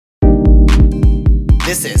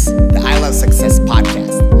This is the I Love Success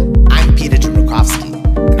podcast. I'm Peter Jabrukovsky,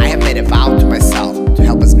 and I have made a vow to myself to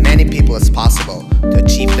help as many people as possible to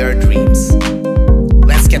achieve their dreams.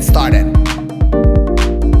 Let's get started.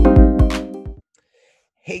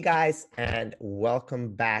 Hey guys, and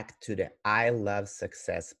welcome back to the I Love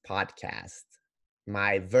Success podcast.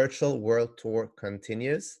 My virtual world tour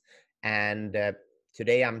continues, and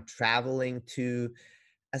today I'm traveling to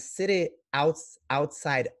a city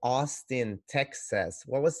outside Austin, Texas.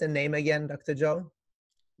 What was the name again, Dr. Joe?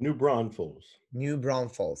 New Braunfels. New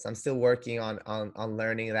Braunfels. I'm still working on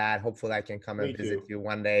learning that. Hopefully I can come and visit you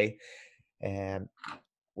one day. And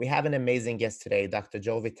we have an amazing guest today, Dr.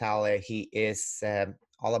 Joe Vitale. He is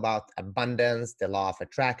all about abundance, the law of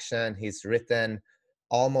attraction. He's written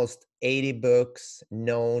almost 80 books,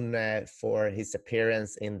 known for his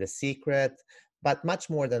appearance in The Secret. But much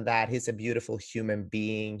more than that, he's a beautiful human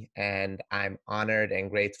being, and I'm honored and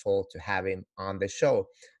grateful to have him on the show.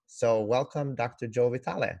 So welcome, Dr. Joe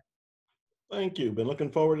Vitale. Thank you. Been looking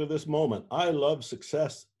forward to this moment. I love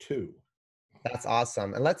success too. That's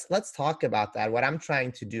awesome. And let's talk about that. What I'm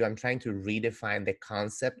trying to do, I'm trying to redefine the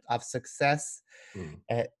concept of success.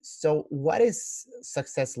 So what does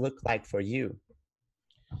success look like for you?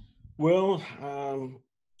 Well,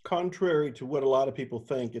 contrary to what a lot of people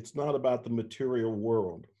think, it's not about the material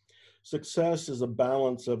world. Success is a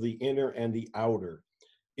balance of the inner and the outer.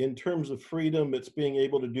 In terms of freedom, it's being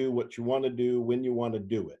able to do what you want to do when you want to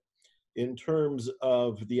do it. In terms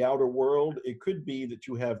of the outer world, it could be that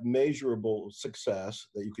you have measurable success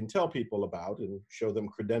that you can tell people about and show them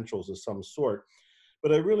credentials of some sort.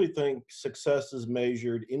 But I really think success is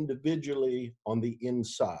measured individually on the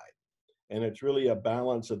inside. And it's really a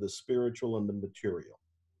balance of the spiritual and the material.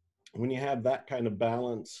 When you have that kind of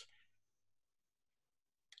balance,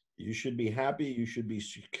 you should be happy, you should be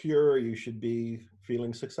secure, you should be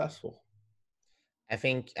feeling successful.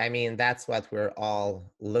 I mean, that's what we're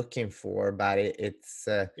all looking for, but it's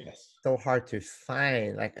Yes. so hard to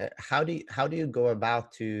find. Like, how do you go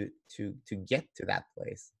about to get to that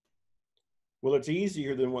place? Well, it's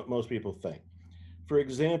easier than what most people think. For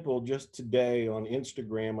example, just today on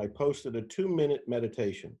Instagram, I posted a 2-minute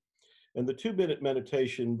meditation. And the 2-minute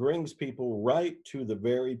meditation brings people right to the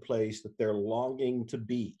very place that they're longing to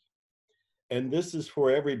be. And this is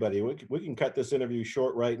for everybody. We can cut this interview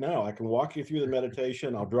short right now. I can walk you through the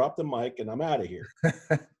meditation. I'll drop the mic and I'm out of here.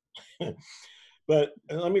 But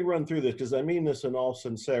let me run through this because I mean this in all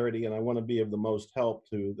sincerity and I want to be of the most help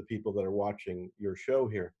to the people that are watching your show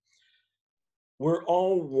here. We're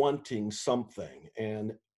all wanting something,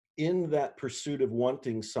 and in that pursuit of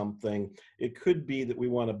wanting something, it could be that we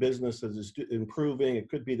want a business that is improving. It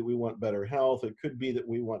could be that we want better health. It could be that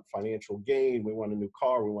we want financial gain. We want a new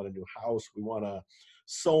car. We want a new house. We want a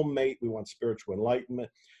soulmate. We want spiritual enlightenment.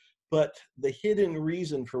 But the hidden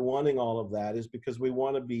reason for wanting all of that is because we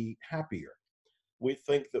want to be happier. We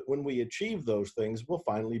think that when we achieve those things, we'll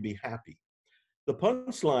finally be happy. The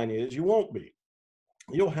punchline is you won't be.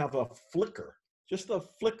 You'll have a flicker. Just a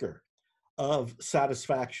flicker of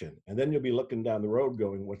satisfaction. And then you'll be looking down the road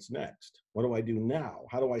going, what's next? What do I do now?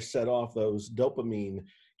 How do I set off those dopamine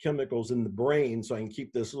chemicals in the brain so I can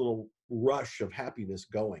keep this little rush of happiness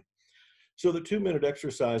going? So the 2-minute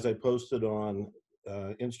exercise I posted on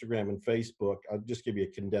Instagram and Facebook, I'll just give you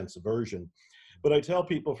a condensed version. But I tell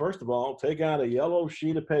people, first of all, take out a yellow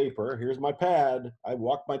sheet of paper. Here's my pad. I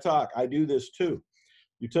walk my talk. I do this too.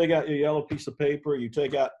 You take out your yellow piece of paper, you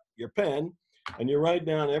take out your pen, and you write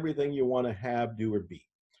down everything you want to have, do, or be.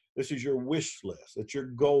 This is your wish list. It's your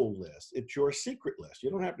goal list. It's your secret list.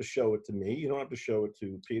 You don't have to show it to me. You don't have to show it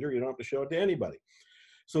to Peter. You don't have to show it to anybody.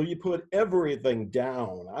 So you put everything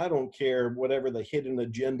down. I don't care whatever the hidden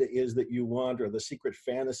agenda is that you want or the secret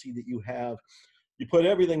fantasy that you have. You put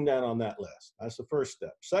everything down on that list. That's the first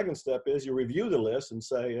step. Second step is you review the list and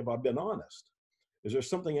say, have I been honest? Is there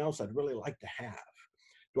something else I'd really like to have?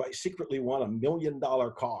 Do I secretly want $1 million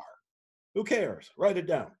car? Who cares? Write it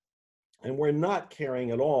down. And we're not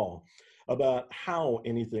caring at all about how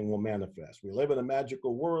anything will manifest. We live in a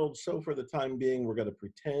magical world, so for the time being, we're going to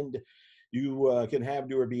pretend you can have,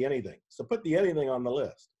 do, or be anything. So put the anything on the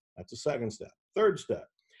list. That's the second step. Third step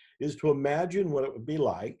is to imagine what it would be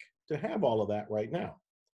like to have all of that right now.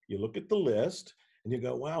 You look at the list and you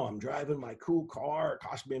go, wow, I'm driving my cool car. It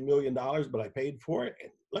cost me $1 million, but I paid for it.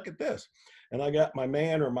 And look at this. And I got my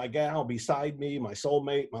man or my gal beside me, my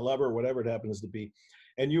soulmate, my lover, whatever it happens to be.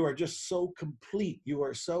 And you are just so complete. You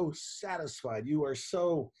are so satisfied. You are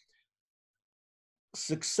so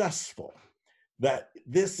successful that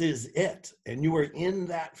this is it. And you are in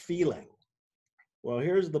that feeling. Well,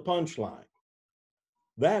 here's the punchline.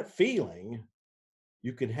 That feeling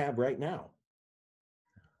you can have right now.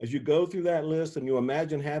 As you go through that list and you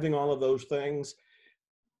imagine having all of those things,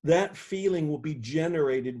 that feeling will be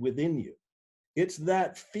generated within you. It's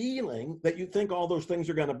that feeling that you think all those things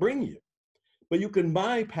are going to bring you. But you can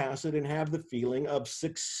bypass it and have the feeling of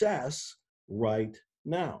success right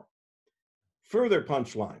now. Further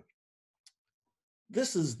punchline.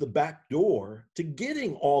 This is the back door to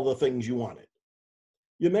getting all the things you wanted.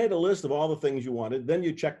 You made a list of all the things you wanted, then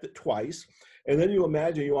you checked it twice, and then you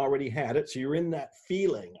imagine you already had it. So you're in that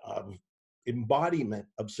feeling of embodiment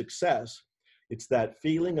of success. It's that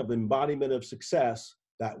feeling of embodiment of success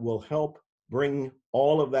that will help bring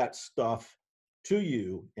all of that stuff to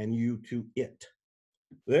you and you to it.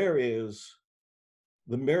 There is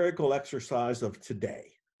the miracle exercise of today.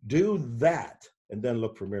 Do that and then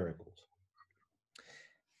look for miracles.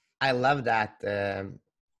 I love that,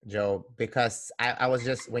 Joe, because I was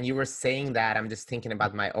just, when you were saying that, I'm just thinking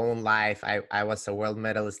about my own life. I was a world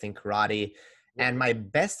medalist in karate, and my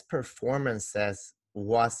best performances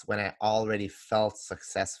was when I already felt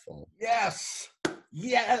successful. Yes.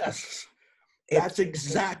 Yes. That's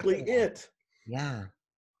exactly it. Yeah.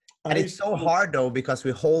 And it's so hard though, because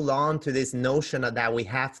we hold on to this notion that we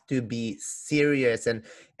have to be serious and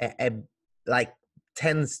like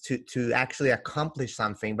tends to actually accomplish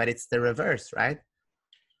something, but it's the reverse, right?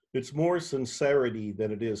 It's more sincerity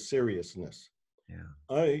than it is seriousness. Yeah.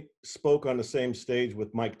 I spoke on the same stage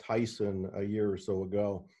with Mike Tyson a year or so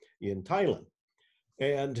ago in Thailand.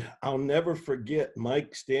 And I'll never forget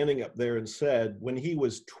Mike standing up there and said, when he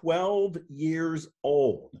was 12 years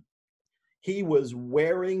old, he was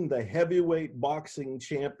wearing the heavyweight boxing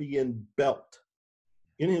champion belt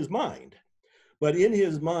in his mind. But in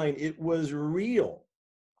his mind, it was real.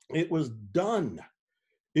 It was done.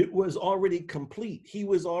 It was already complete. He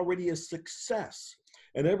was already a success.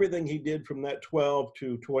 And everything he did from that 12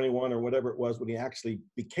 to 21 or whatever it was when he actually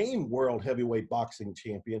became world heavyweight boxing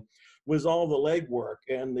champion was all the leg work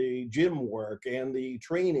and the gym work and the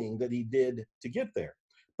training that he did to get there.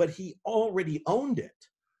 But he already owned it.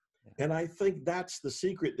 And I think that's the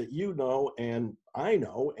secret that you know and I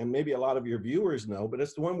know, and maybe a lot of your viewers know, but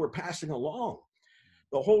it's the one we're passing along.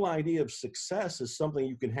 The whole idea of success is something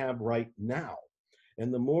you can have right now.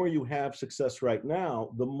 And the more you have success right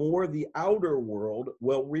now, the more the outer world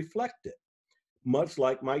will reflect it. Much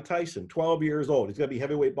like Mike Tyson, 12 years old. He's going to be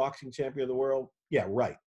heavyweight boxing champion of the world. Yeah,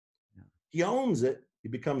 right. Yeah. He owns it. He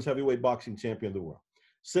becomes heavyweight boxing champion of the world.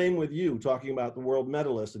 Same with you, talking about the world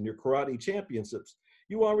medalist and your karate championships.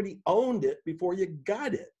 You already owned it before you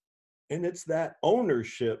got it. And it's that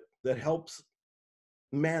ownership that helps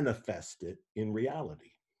manifest it in reality.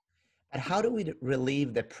 But how do we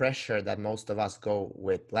relieve the pressure that most of us go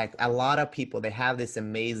with? Like a lot of people, they have these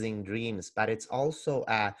amazing dreams, but it's also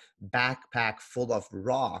a backpack full of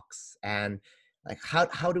rocks. And like,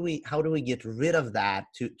 how do we get rid of that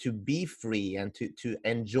to be free and to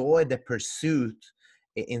enjoy the pursuit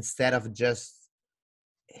instead of just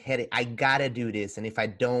hitting, I gotta do this, and if I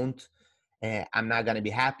don't, I'm not gonna be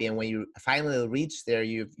happy. And when you finally reach there,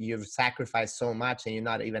 you've sacrificed so much and you're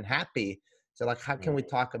not even happy. So like, how can we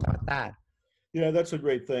talk about that? Yeah, that's a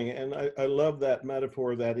great thing. And I love that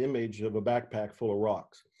metaphor, that image of a backpack full of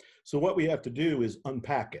rocks. So what we have to do is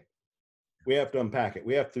unpack it. We have to unpack it.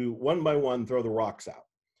 We have to, one by one, throw the rocks out.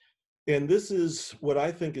 And this is what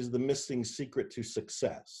I think is the missing secret to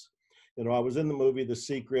success. You know, I was in the movie The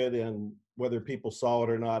Secret, and whether people saw it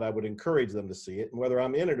or not, I would encourage them to see it. And whether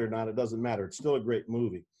I'm in it or not, it doesn't matter. It's still a great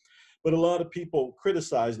movie. But a lot of people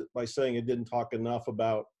criticized it by saying it didn't talk enough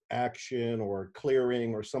about action or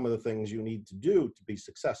clearing or some of the things you need to do to be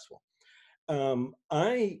successful.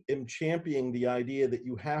 I am championing the idea that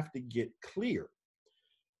you have to get clear.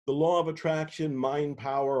 The law of attraction, mind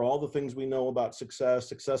power, all the things we know about success,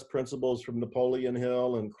 success principles from Napoleon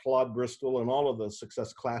Hill and Claude Bristol and all of the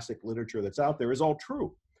success classic literature that's out there is all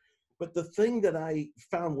true. But the thing that I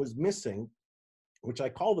found was missing, which I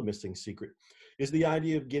call the missing secret, is the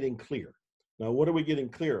idea of getting clear. Now, what are we getting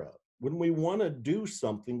clear of? When we want to do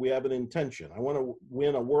something, we have an intention. I want to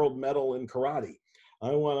win a world medal in karate.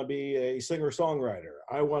 I want to be a singer-songwriter.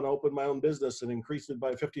 I want to open my own business and increase it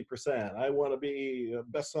by 50%. I want to be a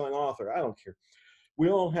best-selling author. I don't care. We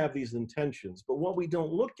all have these intentions, but what we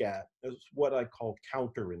don't look at is what I call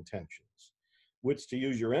counter intentions, which, to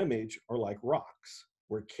use your image, are like rocks.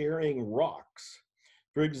 We're carrying rocks.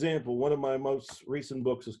 For example, one of my most recent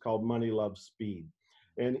books is called Money, Love, Speed.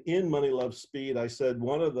 And in Money, Love, Speed, I said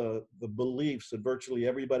one of the beliefs that virtually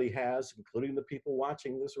everybody has, including the people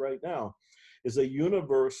watching this right now, is a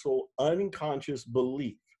universal unconscious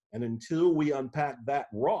belief. And until we unpack that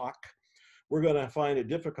rock, we're going to find it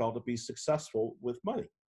difficult to be successful with money.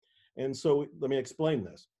 And so let me explain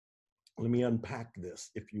this. Let me unpack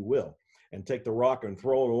this, if you will, and take the rock and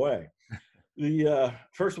throw it away.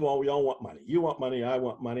 First of all, we all want money. You want money, I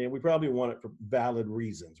want money, and we probably want it for valid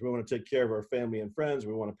reasons. We want to take care of our family and friends.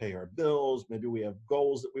 We want to pay our bills. Maybe we have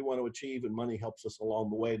goals that we want to achieve, and money helps us along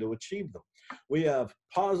the way to achieve them. We have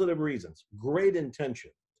positive reasons, great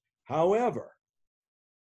intention. However,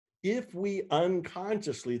 if we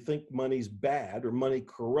unconsciously think money's bad or money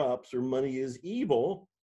corrupts or money is evil,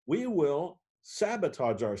 we will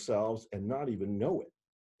sabotage ourselves and not even know it.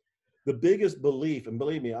 The biggest belief, and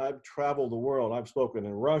believe me, I've traveled the world. I've spoken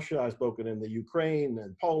in Russia, I've spoken in the Ukraine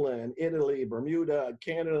and Poland, Italy, Bermuda,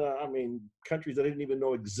 Canada. I mean, countries I didn't even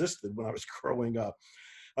know existed when I was growing up.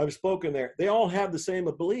 I've spoken there. They all have the same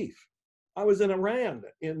belief. I was in Iran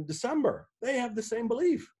in December. They have the same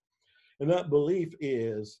belief. And that belief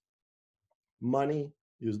is money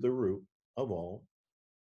is the root of all.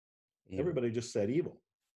 Evil. Everybody just said evil.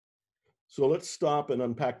 So let's stop and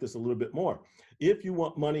unpack this a little bit more. If you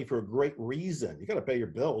want money for a great reason, you got to pay your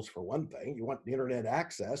bills for one thing. You want the internet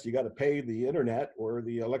access, you got to pay the internet or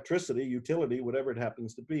the electricity, utility, whatever it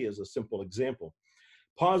happens to be, as a simple example.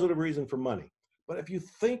 Positive reason for money. But if you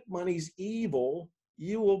think money's evil,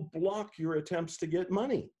 you will block your attempts to get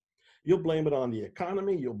money. You'll blame it on the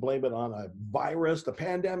economy. You'll blame it on a virus, the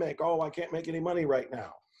pandemic. Oh, I can't make any money right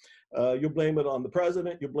now. You'll blame it on the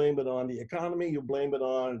president, you'll blame it on the economy, you'll blame it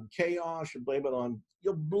on chaos, you'll blame,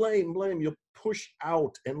 you'll push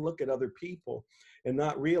out and look at other people and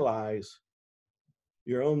not realize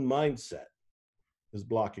your own mindset is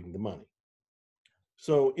blocking the money.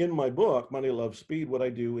 So in my book, Money, Love, Speed, what I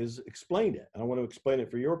do is explain it. I want to explain it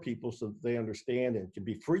for your people so that they understand and can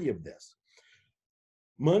be free of this.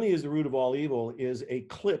 Money is the root of all evil is a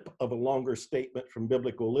clip of a longer statement from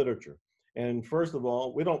biblical literature. And first of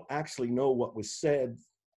all, we don't actually know what was said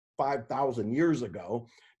 5,000 years ago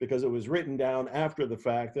because it was written down after the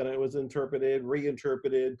fact and it was interpreted,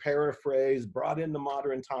 reinterpreted, paraphrased, brought into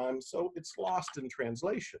modern times. So it's lost in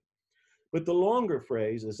translation. But the longer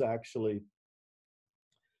phrase is actually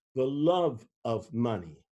the love of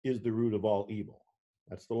money is the root of all evil.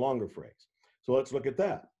 That's the longer phrase. So let's look at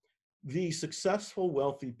that. The successful,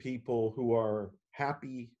 wealthy people who are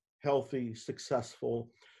happy, healthy, successful,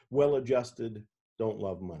 well-adjusted, don't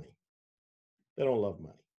love money. They don't love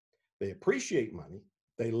money. They appreciate money.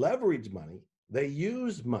 They leverage money. They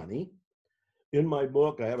use money. In my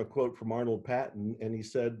book, I have a quote from Arnold Patton, and he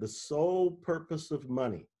said, the sole purpose of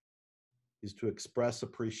money is to express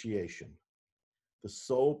appreciation. The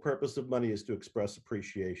sole purpose of money is to express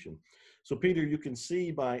appreciation. So Peter, you can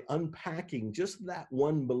see by unpacking just that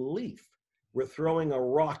one belief, we're throwing a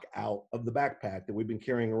rock out of the backpack that we've been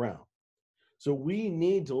carrying around. So we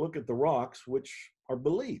need to look at the rocks, which are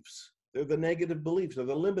beliefs. They're the negative beliefs, they're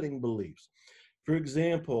the limiting beliefs. For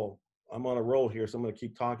example, I'm on a roll here, so I'm going to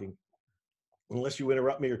keep talking. Unless you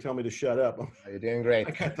interrupt me or tell me to shut up. You're doing great.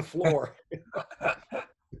 I got the floor.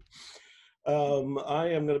 I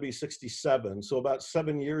am going to be 67. So about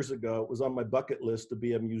 7 years ago, it was on my bucket list to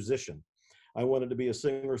be a musician. I wanted to be a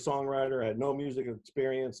singer-songwriter. I had no music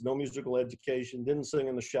experience, no musical education, didn't sing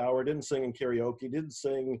in the shower, didn't sing in karaoke, didn't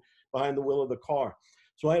sing behind the wheel of the car.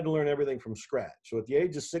 So I had to learn everything from scratch. So at the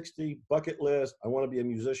age of 60, bucket list, I want to be a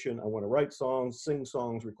musician. I want to write songs, sing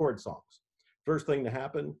songs, record songs. First thing to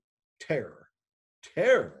happen, terror.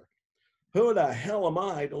 Terror. Who the hell am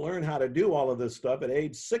I to learn how to do all of this stuff at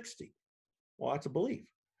age 60? Well, that's a belief.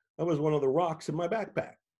 That was one of the rocks in my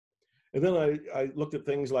backpack. And then I looked at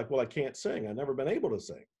things like, well, I can't sing. I've never been able to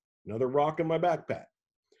sing. Another rock in my backpack.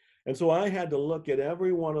 And so I had to look at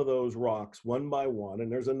every one of those rocks one by one.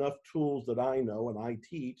 And there's enough tools that I know and I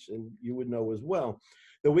teach, and you would know as well,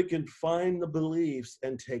 that we can find the beliefs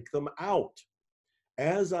and take them out.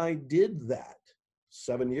 As I did that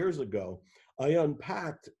 7 years ago, I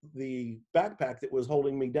unpacked the backpack that was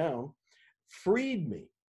holding me down, freed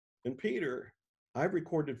me. And Peter, I've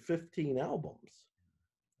recorded 15 albums.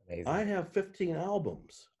 Amazing. I have 15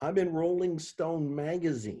 albums. I'm in Rolling Stone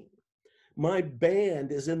magazine. My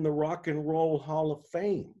band is in the Rock and Roll Hall of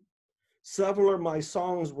Fame. Several of my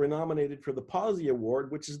songs were nominated for the Posy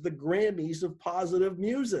Award, which is the Grammys of positive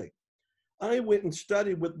music. I went and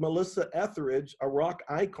studied with Melissa Etheridge, a rock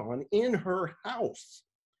icon, in her house.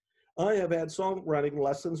 I have had songwriting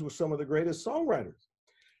lessons with some of the greatest songwriters.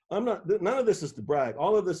 None of this is to brag.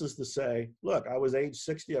 All of this is to say, look, I was age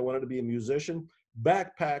 60. I wanted to be a musician.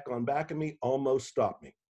 Backpack on back of me almost stopped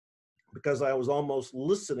me because I was almost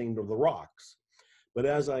listening to the rocks. But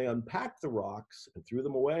as I unpacked the rocks and threw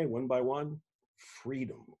them away one by one,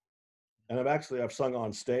 freedom. And I've sung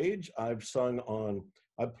on stage. I've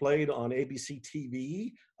I played on ABC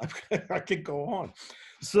TV. I could go on.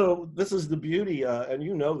 So this is the beauty, and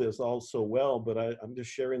you know this all so well, but I'm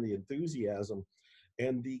just sharing the enthusiasm.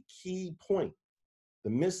 And the key point, the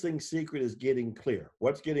missing secret is getting clear.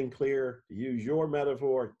 What's getting clear? To use your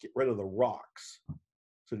metaphor, get rid of the rocks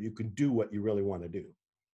so that you can do what you really want to do.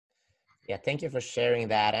 Yeah, thank you for sharing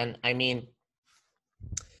that. And I mean,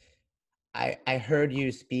 I heard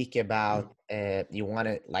you speak about you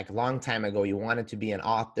wanted, like a long time ago, you wanted to be an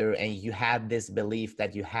author, and you had this belief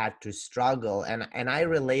that you had to struggle. And I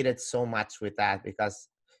related so much with that, because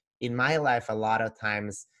in my life, a lot of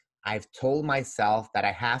times I've told myself that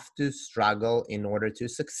I have to struggle in order to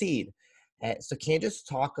succeed. So can you just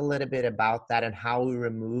talk a little bit about that and how we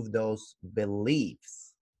remove those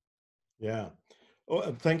beliefs? Yeah.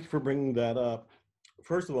 Oh, thank you for bringing that up.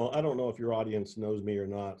 First of all, I don't know if your audience knows me or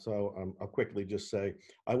not, so I'll quickly just say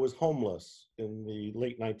I was homeless in the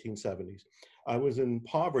late 1970s. I was in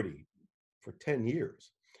poverty for 10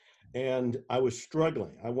 years, and I was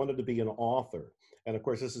struggling. I wanted to be an author. And of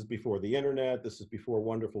course, this is before the internet. This is before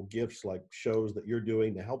wonderful gifts like shows that you're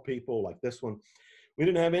doing to help people, like this one. We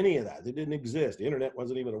didn't have any of that. It didn't exist. The internet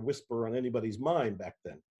wasn't even a whisper on anybody's mind back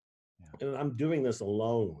then. Yeah. And I'm doing this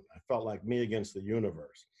alone. I felt like me against the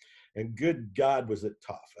universe. And good God, was it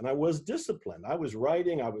tough. And I was disciplined. I was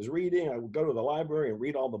writing, I was reading, I would go to the library and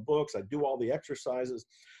read all the books, I'd do all the exercises.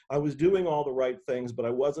 I was doing all the right things, but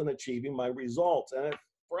I wasn't achieving my results. And it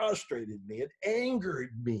frustrated me, it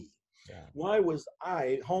angered me. Yeah. Why was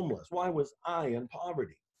I homeless? Why was I in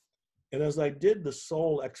poverty? And as I did the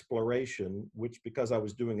soul exploration, which because I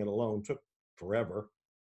was doing it alone took forever,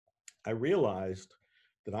 I realized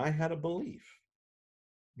that I had a belief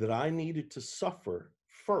that I needed to suffer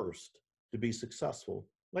first to be successful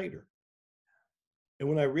later. And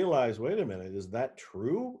when I realized, wait a minute, is that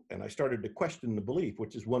true? And I started to question the belief,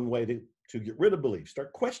 which is one way to get rid of beliefs,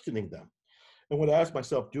 start questioning them. And would ask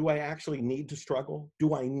myself, do I actually need to struggle?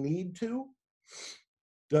 Do I need to?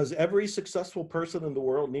 Does every successful person in the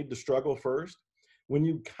world need to struggle first? When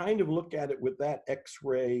you kind of look at it with that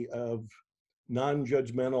x-ray of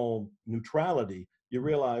non-judgmental neutrality, you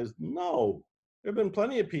realize, no, there have been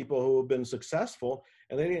plenty of people who have been successful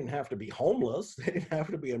and they didn't have to be homeless. They didn't have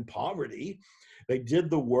to be in poverty. They did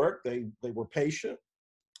the work. They were patient.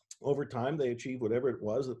 Over time, they achieved whatever it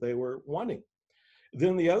was that they were wanting.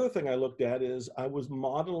 Then the other thing I looked at is I was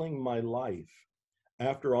modeling my life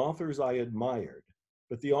after authors I admired,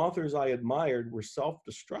 but the authors I admired were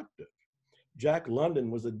self-destructive. Jack London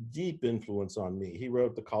was a deep influence on me. He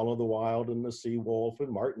wrote The Call of the Wild and The Sea Wolf and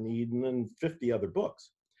Martin Eden and 50 other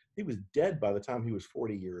books. He was dead by the time he was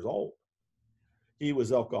 40 years old. He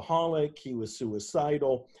was alcoholic, he was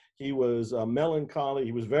suicidal, he was melancholy,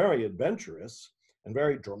 he was very adventurous and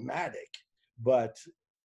very dramatic, but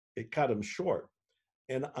it cut him short.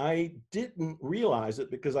 And I didn't realize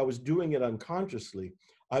it because I was doing it unconsciously.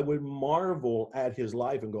 I would marvel at his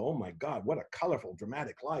life and go, oh my God, what a colorful,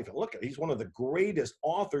 dramatic life. And look, he's one of the greatest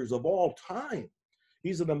authors of all time.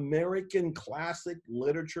 He's an American classic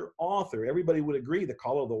literature author. Everybody would agree The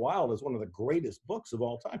Call of the Wild is one of the greatest books of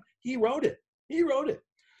all time. He wrote it. He wrote it.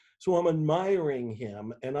 So I'm admiring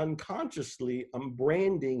him, and unconsciously I'm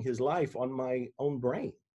branding his life on my own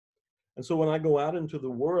brain. And so when I go out into the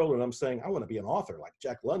world and I'm saying, I want to be an author like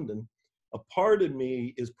Jack London, a part of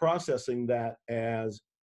me is processing that as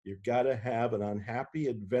you've got to have an unhappy,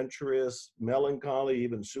 adventurous, melancholy,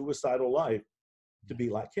 even suicidal life to be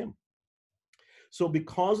like him. So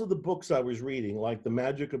because of the books I was reading, like The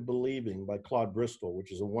Magic of Believing by Claude Bristol,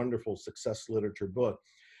 which is a wonderful success literature book,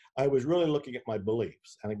 I was really looking at my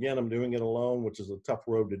beliefs. And again, I'm doing it alone, which is a tough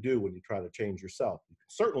road to do when you try to change yourself. You can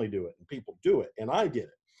certainly do it, and people do it, and I did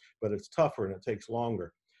it, but it's tougher and it takes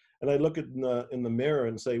longer. And I look in the mirror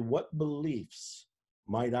and say, what beliefs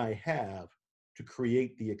might I have to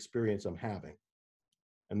create the experience I'm having?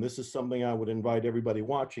 And this is something I would invite everybody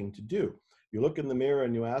watching to do. You look in the mirror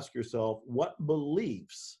and you ask yourself, what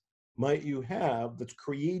beliefs might you have that's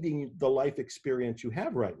creating the life experience you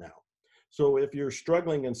have right now? So if you're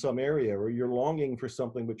struggling in some area or you're longing for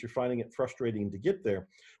something, but you're finding it frustrating to get there,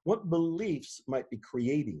 what beliefs might be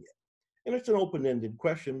creating it? And it's an open-ended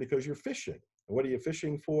question because you're fishing. And what are you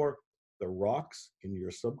fishing for? The rocks in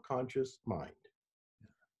your subconscious mind.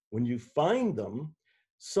 When you find them,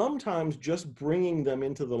 sometimes just bringing them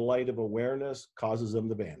into the light of awareness causes them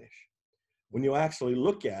to vanish. When you actually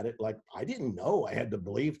look at it, like, I didn't know I had to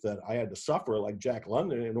believe that I had to suffer like Jack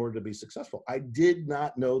London in order to be successful. I did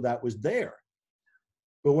not know that was there.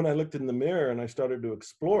 But when I looked in the mirror and I started to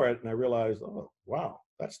explore it and I realized, oh, wow,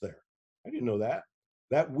 that's there. I didn't know that.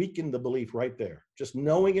 That weakened the belief right there. Just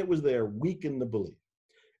knowing it was there weakened the belief.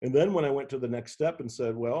 And then when I went to the next step and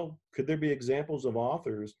said, well, could there be examples of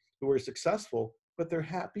authors who are successful, but they're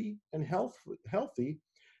happy and healthy,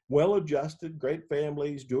 well-adjusted, great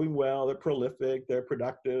families, doing well, they're prolific, they're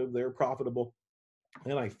productive, they're profitable.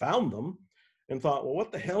 And I found them and thought, well,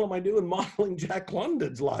 what the hell am I doing modeling Jack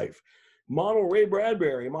London's life? Model Ray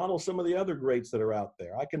Bradbury, model some of the other greats that are out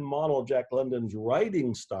there. I can model Jack London's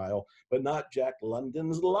writing style, but not Jack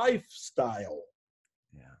London's lifestyle.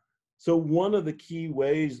 Yeah. So one of the key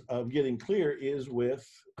ways of getting clear is with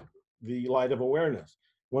the light of awareness.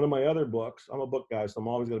 One of my other books, I'm a book guy, so I'm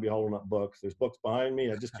always going to be holding up books. There's books behind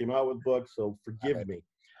me. I just came out with books, so forgive me.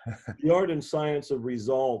 The Art and Science of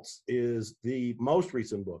Results is the most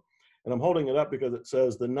recent book. And I'm holding it up because it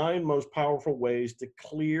says the 9 most powerful ways to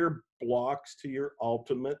clear blocks to your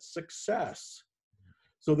ultimate success.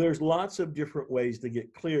 So there's lots of different ways to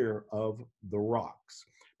get clear of the rocks.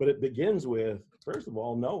 But it begins with, first of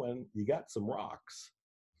all, knowing you got some rocks.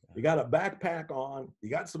 You got a backpack on, you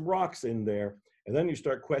got some rocks in there, and then you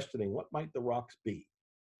start questioning, what might the rocks be?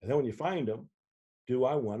 And then when you find them, do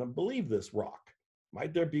I want to believe this rock?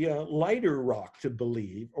 Might there be a lighter rock to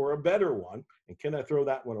believe or a better one? And can I throw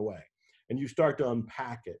that one away? And you start to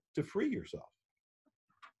unpack it to free yourself.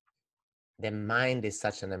 The mind is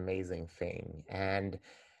such an amazing thing. And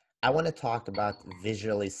I want to talk about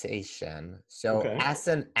visualization. So Okay. as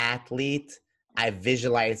an athlete, I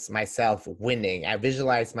visualize myself winning. I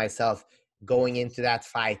visualize myself going into that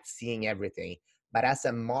fight, seeing everything. But as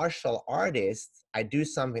a martial artist, I do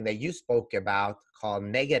something that you spoke about called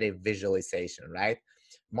negative visualization, right?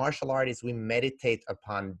 Martial artists, we meditate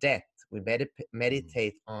upon death. We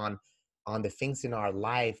meditate on the things in our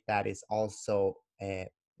life that is also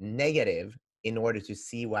negative in order to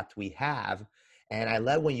see what we have. And I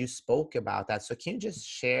love when you spoke about that. So can you just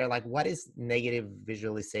share, like, what is negative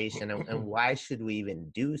visualization and why should we even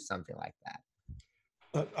do something like that?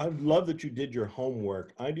 I love that you did your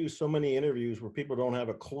homework. I do so many interviews where people don't have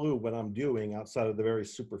a clue what I'm doing outside of the very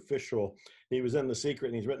superficial. He was in The Secret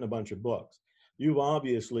and he's written a bunch of books. You've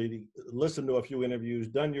obviously listened to a few interviews,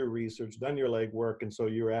 done your research, done your legwork, and so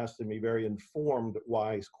you're asking me very informed,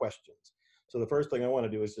 wise questions. So the first thing I want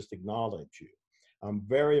to do is just acknowledge you. I'm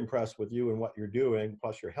very impressed with you and what you're doing,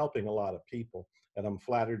 plus you're helping a lot of people, and I'm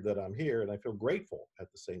flattered that I'm here, and I feel grateful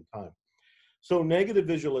at the same time. So negative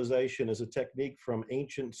visualization is a technique from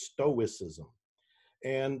ancient Stoicism.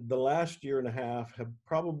 And the last year and a half have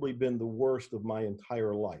probably been the worst of my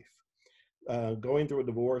entire life. Going through a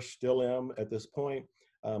divorce, still am at this point.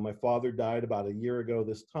 My father died about a year ago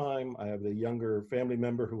this time. I have a younger family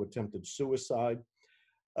member who attempted suicide.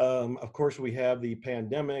 Of course, we have the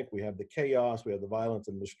pandemic, we have the chaos, we have the violence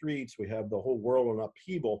in the streets, we have the whole world in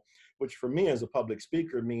upheaval, which for me as a public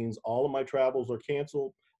speaker means all of my travels are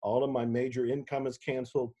canceled, all of my major income is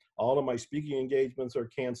canceled, all of my speaking engagements are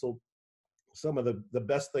canceled. Some of the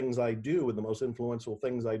best things I do and the most influential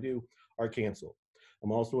things I do are canceled.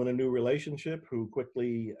 I'm also in a new relationship who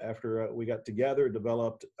quickly, after we got together,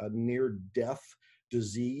 developed a near-death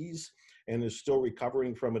disease and is still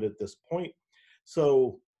recovering from it at this point.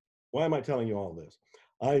 So why am I telling you all this?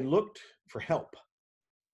 I looked for help.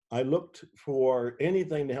 I looked for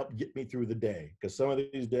anything to help get me through the day because some of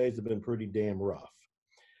these days have been pretty damn rough.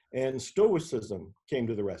 And Stoicism came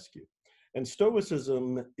to the rescue. And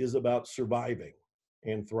Stoicism is about surviving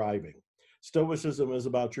and thriving. Stoicism is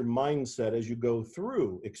about your mindset as you go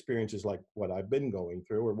through experiences like what I've been going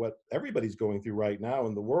through or what everybody's going through right now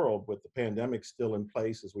in the world with the pandemic still in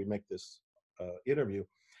place as we make this interview.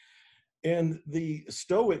 And the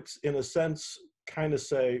Stoics, in a sense, kind of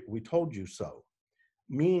say, we told you so,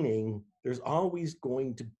 meaning there's always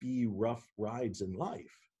going to be rough rides in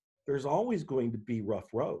life. There's always going to be rough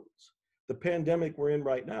roads. The pandemic we're in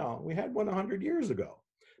right now, we had one 100 years ago.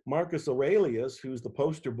 Marcus Aurelius, who's the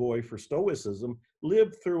poster boy for Stoicism,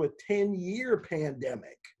 lived through a 10-year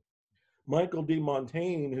pandemic. Michael de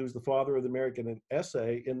Montaigne, who's the father of the American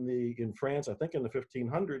essay in France, I think in the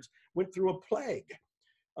 1500s, went through a plague.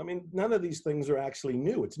 I mean, none of these things are actually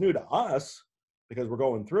new. It's new to us because we're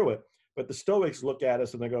going through it. But the Stoics look at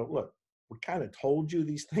us and they go, look, we kind of told you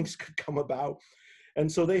these things could come about. And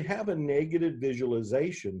so they have a negative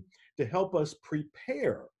visualization to help us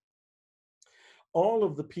prepare. All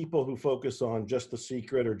of the people who focus on just the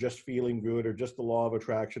secret or just feeling good or just the law of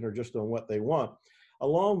attraction or just on what they want,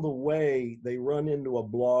 along the way, they run into a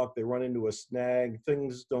block, they run into a snag,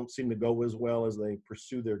 things don't seem to go as well as they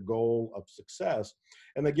pursue their goal of success,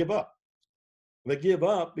 and they give up. They give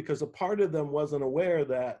up because a part of them wasn't aware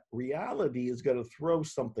that reality is going to throw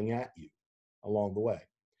something at you along the way.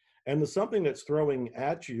 And the something that's throwing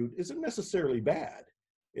at you isn't necessarily bad.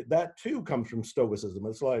 That too comes from Stoicism.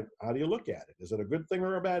 It's like, how do you look at it? Is it a good thing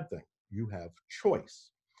or a bad thing? You have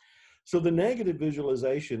choice. So the negative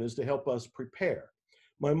visualization is to help us prepare.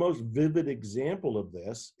 My most vivid example of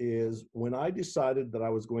this is when I decided that I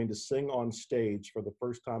was going to sing on stage for the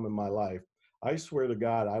first time in my life. I swear to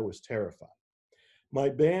God, I was terrified. My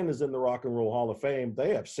band is in the Rock and Roll Hall of Fame.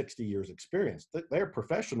 They have 60 years experience. They're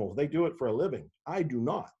professionals. They do it for a living. I do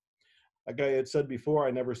not. Like I had said before,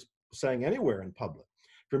 I never sang anywhere in public.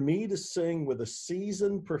 For me to sing with a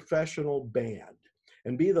seasoned professional band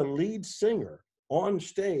and be the lead singer on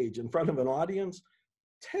stage in front of an audience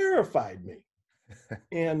terrified me.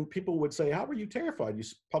 And people would say, how are you terrified? You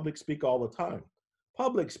public speak all the time.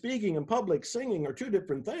 Public speaking and public singing are two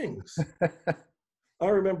different things. I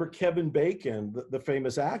remember Kevin Bacon, the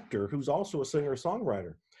famous actor, who's also a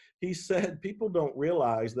singer-songwriter. He said, people don't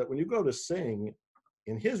realize that when you go to sing,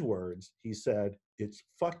 in his words, he said, it's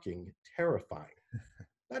fucking terrifying.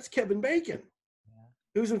 That's Kevin Bacon,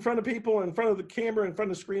 who's in front of people, in front of the camera, in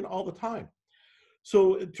front of the screen all the time.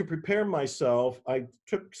 So to prepare myself, I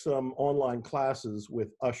took some online classes with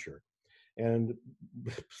Usher. And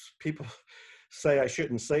people say I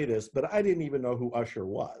shouldn't say this, but I didn't even know who Usher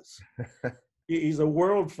was. He's a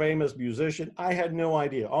world famous musician. I had no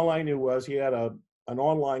idea. All I knew was he had an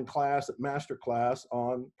online class, a master class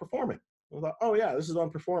on performing. I thought, oh yeah, this is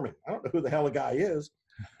on performing. I don't know who the hell the guy is.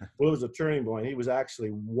 Well, it was a turning point. He was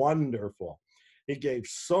actually wonderful. He gave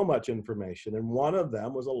so much information, and one of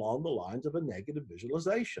them was along the lines of a negative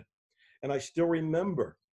visualization. And I still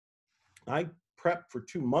remember, I prepped for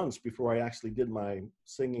 2 months before I actually did my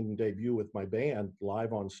singing debut with my band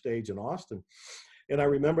live on stage in Austin. And I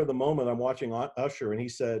remember the moment I'm watching Usher, and he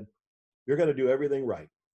said, you're going to do everything right.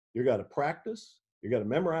 You're going to practice. You're going to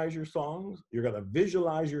memorize your songs. You're going to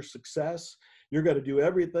visualize your success. You're going to do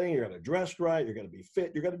everything. You're going to dress right. You're going to be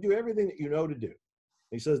fit. You're going to do everything that you know to do.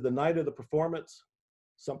 He says, the night of the performance,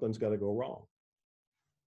 something's got to go wrong.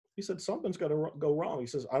 He said, something's got to go wrong. He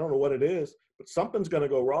says, I don't know what it is, but something's going to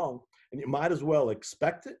go wrong. And you might as well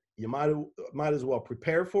expect it. You might as well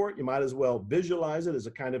prepare for it. You might as well visualize it as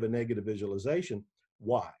a kind of a negative visualization.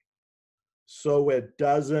 Why? So it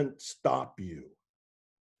doesn't stop you.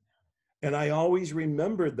 And I always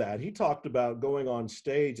remembered that. He talked about going on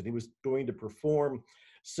stage and he was going to perform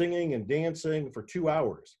singing and dancing for 2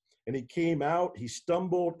 hours. And he came out, he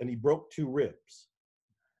stumbled, and he broke 2 ribs.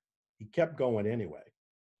 He kept going anyway.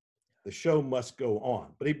 The show must go on.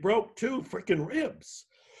 But he broke 2 freaking ribs.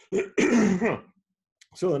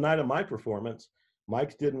 So the night of my performance,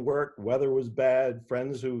 mics didn't work, weather was bad,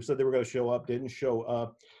 friends who said they were going to show up didn't show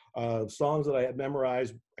up, songs that I had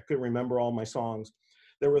memorized, I couldn't remember all my songs.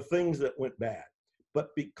 There were things that went bad. But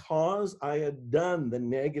because I had done the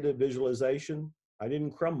negative visualization, I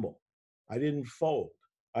didn't crumble. I didn't fold.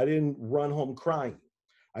 I didn't run home crying.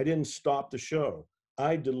 I didn't stop the show.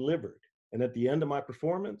 I delivered. And at the end of my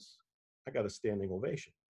performance, I got a standing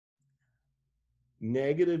ovation.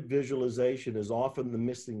 Negative visualization is often the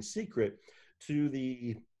missing secret to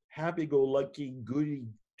the happy-go-lucky, goody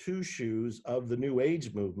two-shoes of the New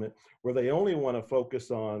Age movement, where they only want to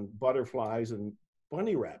focus on butterflies and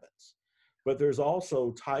bunny rabbits. But there's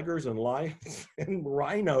also tigers and lions and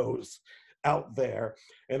rhinos out there.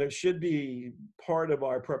 And it should be part of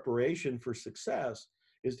our preparation for success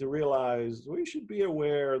is to realize we should be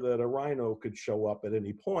aware that a rhino could show up at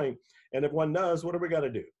any point. And if one does, what are we going to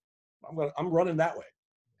do? I'm running that way.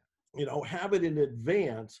 You know, have it in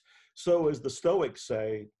advance. So as the Stoics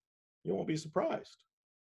say, you won't be surprised.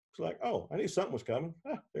 It's like, oh, I knew something was coming.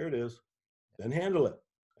 There it is. Then handle it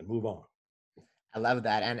and move on. I love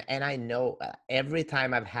that. And I know every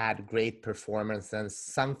time I've had great performance and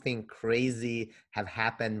something crazy have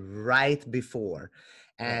happened right before.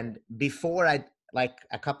 And before like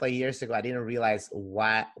a couple of years ago, I didn't realize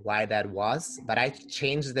why that was, but I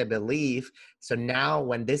changed the belief. So now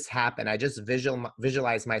when this happened, I just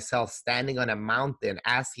visualize myself standing on a mountain,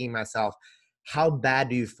 asking myself, how bad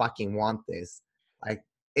do you fucking want this? Like,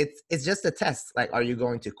 it's just a test. Like, are you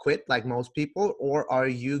going to quit like most people, or are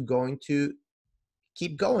you going to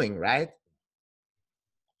keep going, right?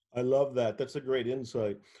 I love that. That's a great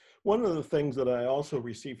insight. One of the things that I also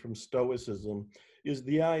received from Stoicism is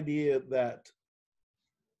the idea that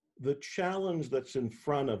the challenge that's in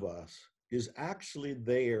front of us is actually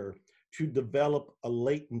there to develop a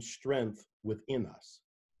latent strength within us.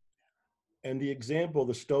 And the example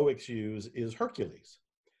the Stoics use is Hercules.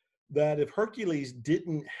 That if Hercules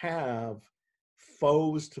didn't have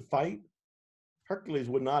foes to fight, Hercules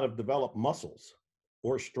would not have developed muscles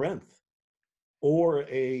or strength or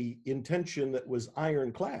a intention that was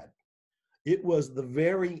ironclad. It was the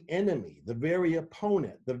very enemy, the very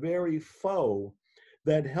opponent, the very foe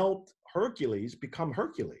that helped Hercules become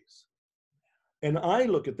Hercules. And I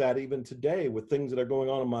look at that even today with things that are going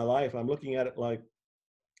on in my life. I'm looking at it like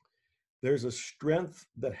there's a strength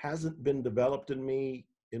that hasn't been developed in me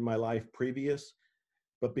in my life previous,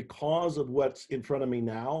 but because of what's in front of me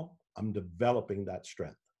now, I'm developing that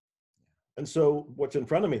strength. And so what's in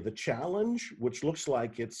front of me, the challenge, which looks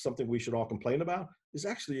like it's something we should all complain about, is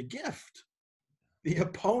actually a gift. The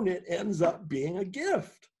opponent ends up being a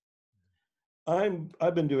gift.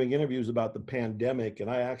 I've been doing interviews about the pandemic, and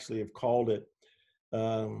I actually have called it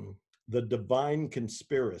the divine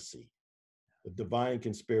conspiracy. The divine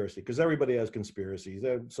conspiracy, because everybody has conspiracies.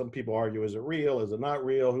 Some people argue, is it real? Is it not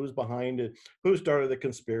real? Who's behind it? Who started the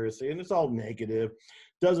conspiracy? And it's all negative,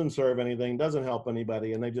 doesn't serve anything, doesn't help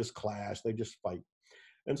anybody, and they just clash, they just fight.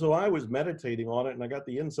 And so I was meditating on it, and I got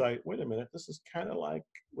the insight, wait a minute, this is kind of like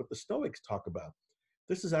what the Stoics talk about.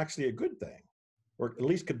 This is actually a good thing, or at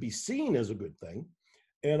least could be seen as a good thing.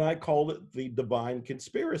 And I called it the divine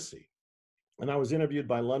conspiracy. And I was interviewed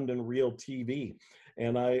by London Real TV,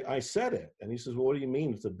 and I said it. And he says, well, what do you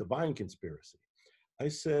mean it's a divine conspiracy? I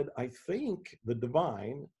said, I think the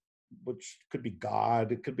divine, which could be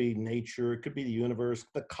God, it could be nature, it could be the universe,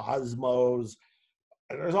 the cosmos.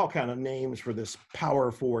 There's all kinds of names for this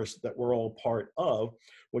power force that we're all part of,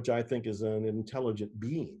 which I think is an intelligent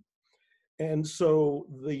being. And so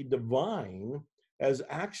the divine has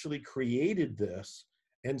actually created this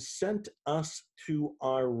and sent us to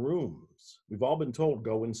our rooms. We've all been told,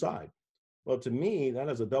 go inside. Well, to me, that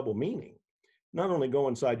has a double meaning. Not only go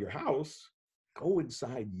inside your house, go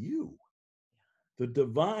inside you. The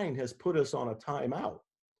divine has put us on a timeout.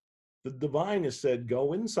 The divine has said,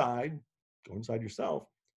 go inside yourself,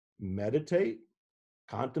 meditate,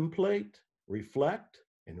 contemplate, reflect,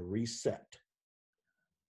 and reset.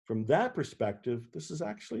 From that perspective, this is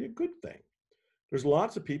actually a good thing. There's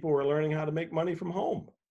lots of people who are learning how to make money from home.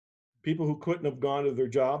 People who couldn't have gone to their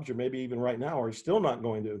jobs, or maybe even right now are still not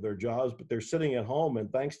going to their jobs, but they're sitting at home.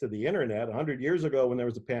 And thanks to the internet, 100 years ago when there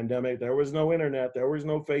was a pandemic, there was no internet, there was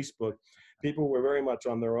no Facebook. People were very much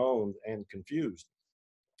on their own and confused.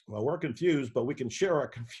 Well, we're confused, but we can share our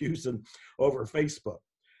confusion over Facebook.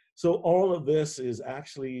 So all of this is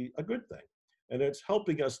actually a good thing. And it's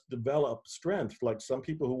helping us develop strength. Like some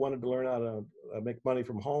people who wanted to learn how to make money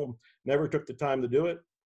from home never took the time to do it.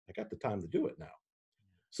 I got the time to do it now.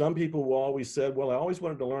 Some people who always said, well, I always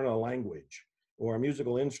wanted to learn a language or a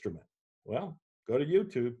musical instrument. Well, go to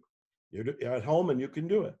YouTube. You're at home and you can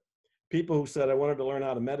do it. People who said, I wanted to learn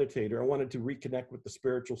how to meditate, or I wanted to reconnect with the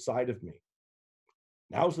spiritual side of me.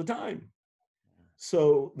 Now's the time.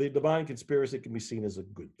 So the divine conspiracy can be seen as a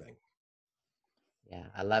good thing. Yeah,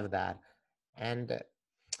 I love that. And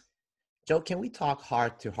Joe, can we talk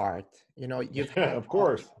heart to heart? You know, Of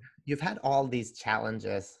course. You've had all these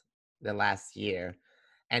challenges the last year,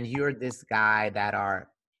 and you're this guy that are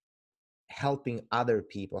helping other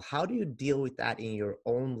people. How do you deal with that in your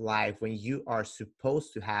own life when you are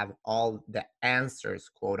supposed to have all the answers,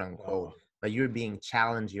 quote unquote, but you're being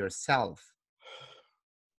challenged yourself?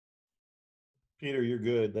 Peter, you're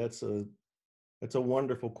good. That's a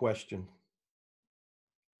wonderful question.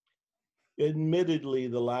 Admittedly,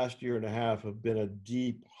 the last year and a half have been a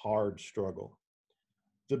deep, hard struggle.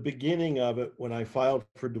 The beginning of it, when I filed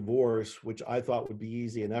for divorce, which I thought would be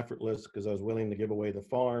easy and effortless because I was willing to give away the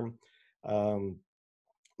farm,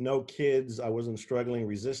 no kids, I wasn't struggling,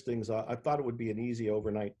 resisting, so I thought it would be an easy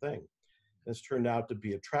overnight thing. It's turned out to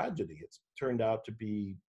be a tragedy. It's turned out to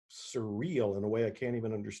be surreal in a way I can't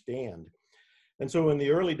even understand. And so in the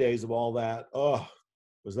early days of all that,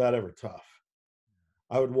 was that ever tough?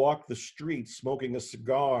 I would walk the streets smoking a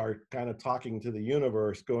cigar, kind of talking to the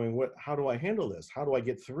universe, going, how do I handle this? How do I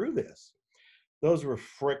get through this? Those were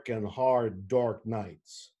frickin' hard, dark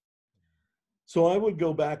nights. So I would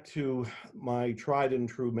go back to my tried and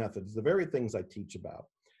true methods, the very things I teach about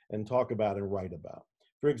and talk about and write about.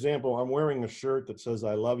 For example, I'm wearing a shirt that says,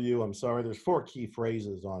 I love you, I'm sorry. There's 4 key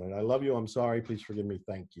phrases on it. I love you, I'm sorry, please forgive me,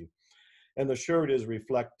 thank you. And the shirt is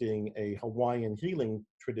reflecting a Hawaiian healing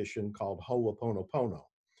tradition called Ho'oponopono.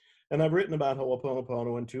 And I've written about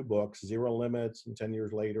Ho'oponopono in 2 books, Zero Limits, and 10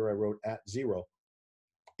 years later I wrote At Zero.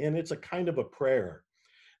 And it's a kind of a prayer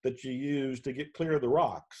that you use to get clear of the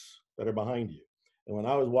rocks that are behind you. And when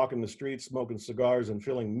I was walking the streets, smoking cigars and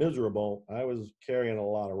feeling miserable, I was carrying a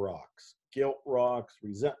lot of rocks. Guilt rocks,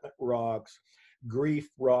 resentment rocks, grief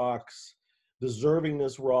rocks,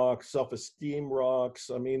 deservingness rocks, self-esteem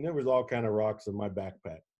rocks. I mean, there was all kind of rocks in my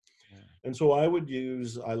backpack. Yeah. And so I would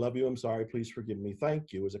use, I love you, I'm sorry, please forgive me,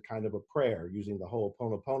 thank you, as a kind of a prayer using the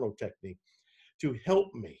Ho'oponopono technique to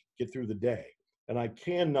help me get through the day. And I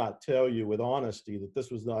cannot tell you with honesty that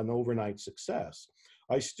this was an overnight success.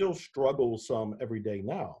 I still struggle some every day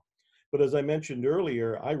now. But as I mentioned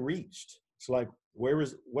earlier, I reached. It's like,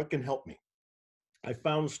 what can help me? I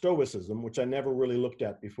found Stoicism, which I never really looked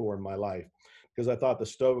at before in my life, because I thought the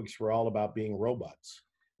Stoics were all about being robots,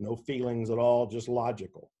 no feelings at all, just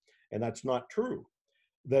logical. And that's not true.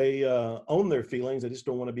 They own their feelings. They just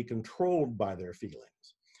don't want to be controlled by their feelings.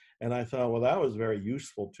 And I thought, well, that was very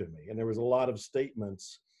useful to me. And there was a lot of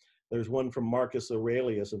statements. There's one from Marcus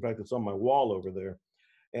Aurelius. In fact, it's on my wall over there.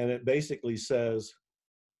 And it basically says,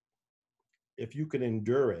 if you can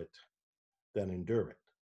endure it, then endure it.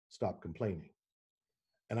 Stop complaining.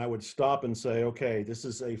 And I would stop and say, okay, this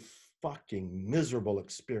is a fucking miserable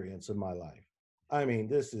experience in my life. I mean,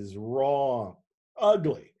 this is wrong,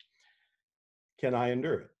 ugly. Can I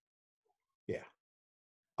endure it? Yeah.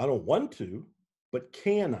 I don't want to, but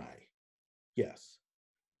can I? Yes.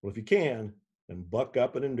 Well, if you can, then buck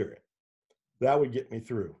up and endure it. That would get me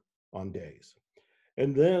through on days.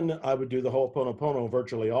 And then I would do the Ho'oponopono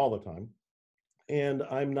virtually all the time. And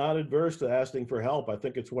I'm not adverse to asking for help. I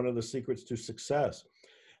think it's one of the secrets to success.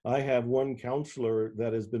 I have one counselor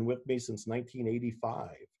that has been with me since 1985.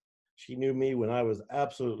 She knew me when I was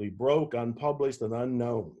absolutely broke, unpublished, and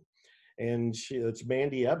unknown. And it's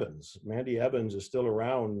Mandy Evans. Mandy Evans is still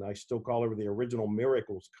around. I still call her the original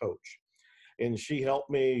miracles coach. And she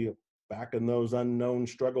helped me back in those unknown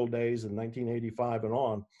struggle days in 1985 and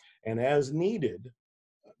on, and as needed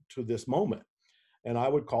to this moment. And I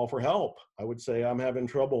would call for help. I would say, I'm having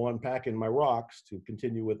trouble unpacking my rocks, to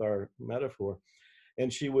continue with our metaphor.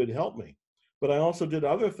 And she would help me. But I also did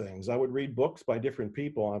other things. I would read books by different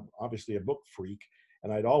people. I'm obviously a book freak,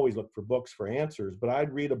 and I'd always look for books for answers, but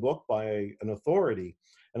I'd read a book by an authority.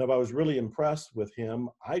 And if I was really impressed with him,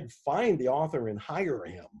 I'd find the author and hire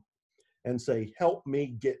him and say, help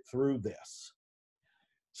me get through this.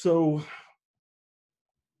 So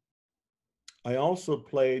I also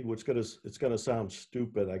played, it's gonna sound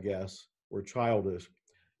stupid, I guess, or childish,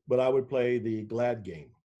 but I would play the Glad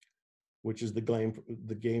game, which is the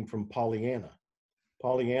game from Pollyanna.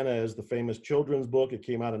 Pollyanna is the famous children's book. It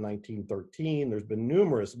came out in 1913. There's been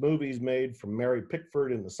numerous movies made, from Mary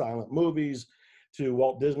Pickford in the silent movies to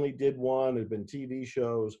Walt Disney did one. There's been TV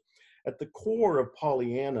shows. At the core of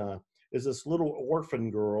Pollyanna is this little orphan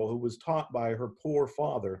girl who was taught by her poor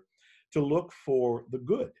father to look for the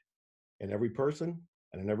good in every person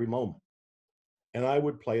and in every moment. And I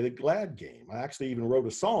would play the Glad game. I actually even wrote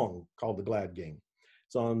a song called the Glad game.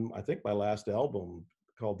 It's on, I think, my last album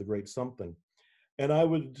called The Great Something. And I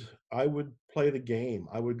would play the game.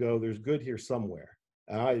 I would go, there's good here somewhere.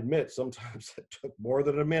 And I admit sometimes it took more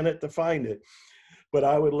than a minute to find it, but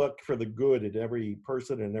I would look for the good in every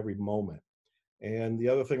person and every moment. And the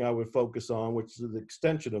other thing I would focus on, which is the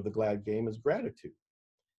extension of the Glad game, is gratitude.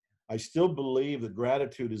 I still believe that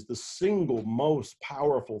gratitude is the single most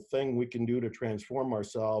powerful thing we can do to transform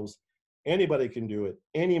ourselves. Anybody can do it,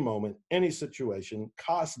 any moment, any situation,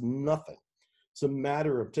 costs nothing. It's a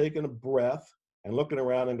matter of taking a breath and looking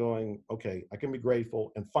around and going, okay, I can be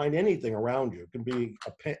grateful, and find anything around you. It can be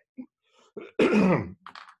a pen,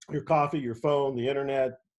 your coffee, your phone, the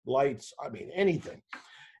internet, lights, I mean, anything.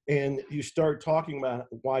 And you start talking about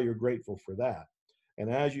why you're grateful for that. And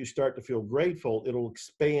as you start to feel grateful, it'll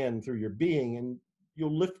expand through your being and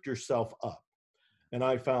you'll lift yourself up. And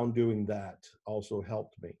I found doing that also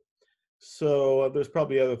helped me. So there's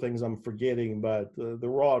probably other things I'm forgetting, but the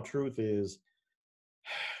raw truth is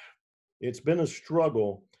it's been a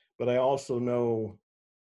struggle, but I also know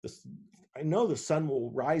this. I know the sun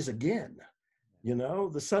will rise again. You know,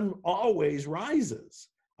 the sun always rises.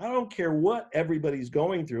 I don't care what everybody's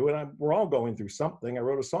going through, and we're all going through something. I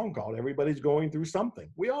wrote a song called Everybody's Going Through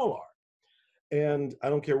Something. We all are. And I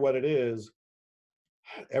don't care what it is.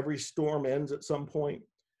 Every storm ends at some point.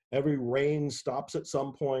 Every rain stops at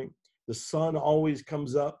some point. The sun always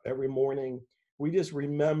comes up every morning. We just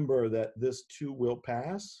remember that this too will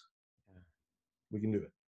pass. We can do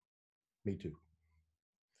it. Me too.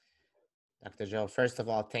 Dr. Joe, first of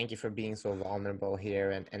all, thank you for being so vulnerable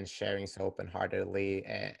here and sharing so open-heartedly.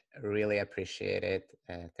 Really appreciate it.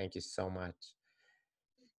 Thank you so much.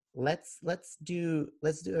 Let's do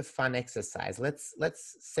a fun exercise.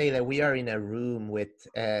 Let's say that we are in a room with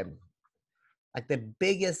like the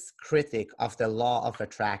biggest critic of the law of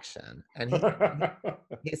attraction, and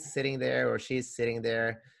he's sitting there or she's sitting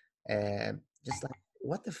there, just like,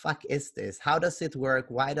 what the fuck is this? How does it work?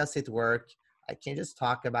 Why does it work? Can you just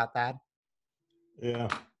talk about that? Yeah.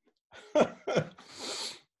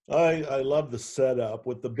 I love the setup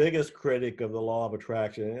with the biggest critic of the law of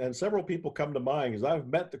attraction. And several people come to mind because I've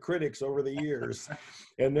met the critics over the years,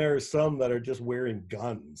 and there are some that are just wearing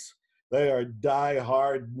guns. They are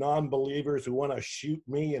die-hard non-believers who want to shoot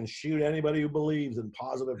me and shoot anybody who believes in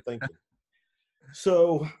positive thinking.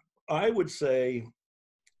 So I would say,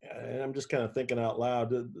 and I'm just kind of thinking out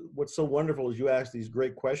loud, what's so wonderful is you ask these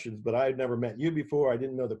great questions, but I had never met you before. I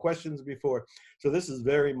didn't know the questions before. So this is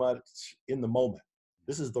very much in the moment.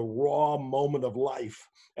 This is the raw moment of life.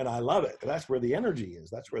 And I love it. That's where the energy is.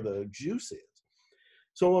 That's where the juice is.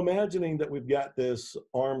 So imagining that we've got this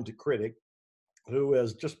armed critic who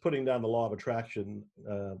is just putting down the law of attraction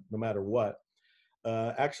no matter what.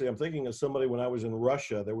 Actually, I'm thinking of somebody when I was in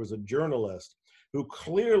Russia, there was a journalist who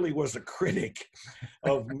clearly was a critic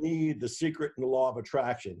of me, The Secret and the Law of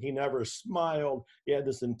Attraction. He never smiled. He had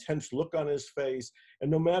this intense look on his face.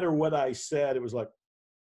 And no matter what I said, it was like,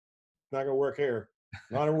 not going to work here,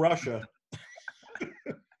 not in Russia.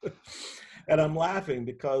 And I'm laughing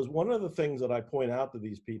because one of the things that I point out to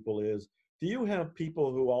these people is, do you have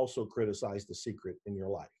people who also criticize The Secret in your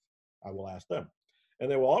life? I will ask them.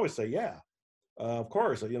 And they will always say, yeah. Of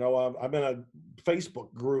course, you know, I'm in a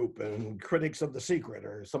Facebook group and critics of The Secret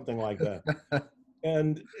or something like that.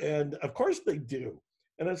 and of course they do.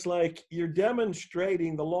 And it's like you're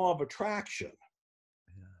demonstrating the law of attraction.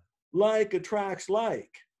 Yeah. Like attracts like.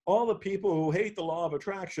 All the people who hate the law of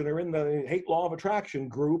attraction are in the hate law of attraction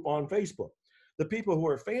group on Facebook. The people who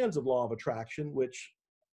are fans of law of attraction, which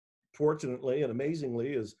fortunately and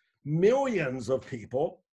amazingly is millions of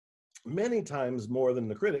people, many times more than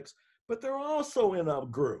the critics, but they're also in a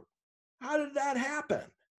group. How did that happen?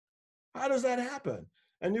 How does that happen?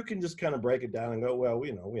 And you can just kind of break it down and go, well,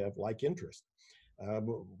 you know, we have like interest.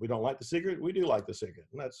 We don't like The Secret. We do like The Secret.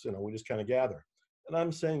 And that's, you know, we just kind of gather. And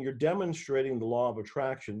I'm saying you're demonstrating the law of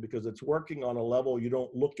attraction because it's working on a level you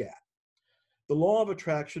don't look at. The law of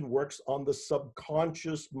attraction works on the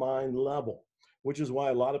subconscious mind level, which is why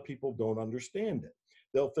a lot of people don't understand it.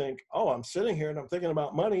 They'll think, oh, I'm sitting here and I'm thinking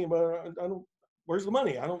about money, but where's the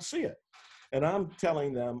money? I don't see it. And I'm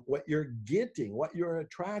telling them what you're getting, what you're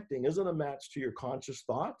attracting isn't a match to your conscious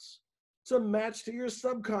thoughts. It's a match to your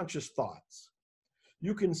subconscious thoughts.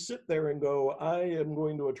 You can sit there and go, I am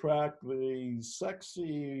going to attract the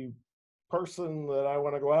sexy person that I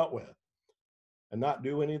want to go out with and not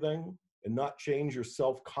do anything and not change your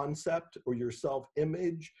self-concept or your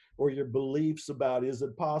self-image or your beliefs about, is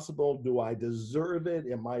it possible? Do I deserve it?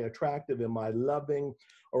 Am I attractive? Am I loving?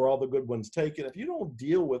 Or all the good ones taken? If you don't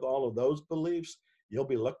deal with all of those beliefs, you'll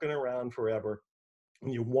be looking around forever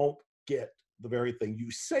and you won't get the very thing you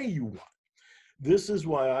say you want. This is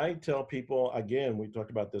why I tell people, again, we talked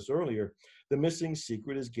about this earlier, the missing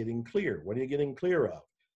secret is getting clear. What are you getting clear of?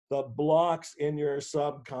 The blocks in your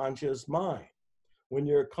subconscious mind. When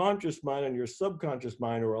your conscious mind and your subconscious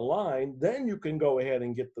mind are aligned, then you can go ahead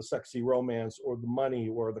and get the sexy romance or the money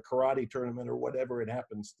or the karate tournament or whatever it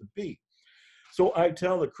happens to be. So I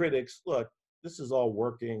tell the critics, look, this is all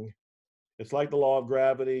working. It's like the law of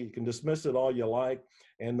gravity. You can dismiss it all you like.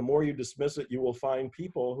 And the more you dismiss it, you will find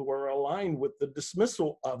people who are aligned with the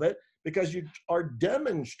dismissal of it because you are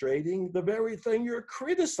demonstrating the very thing you're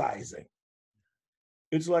criticizing.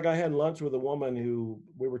 It's like I had lunch with a woman who,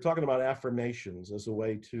 we were talking about affirmations as a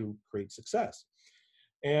way to create success.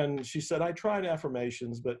 And she said, I tried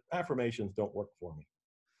affirmations, but affirmations don't work for me.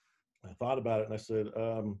 I thought about it and I said,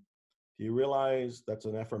 do you realize that's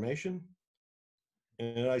an affirmation?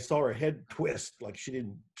 And I saw her head twist, like she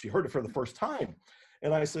heard it for the first time.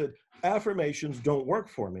 And I said, affirmations don't work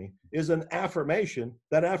for me is an affirmation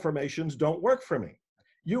that affirmations don't work for me.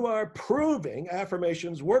 You are proving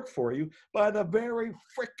affirmations work for you by the very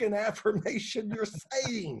freaking affirmation you're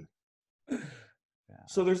saying. Yeah.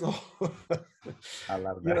 So there's a, I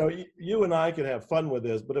love that. You know, you and I could have fun with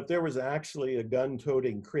this, but if there was actually a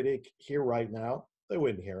gun-toting critic here right now, they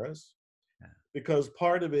wouldn't hear us. Yeah. Because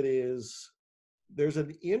part of it is there's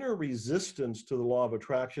an inner resistance to the law of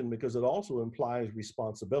attraction because it also implies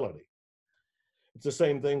responsibility. It's the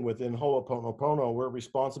same thing within Ho'oponopono. We're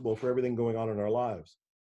responsible for everything going on in our lives.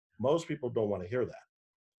 Most people don't want to hear that.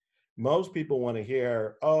 Most people want to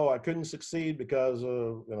hear, oh, I couldn't succeed because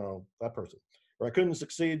of, you know, that person. Or I couldn't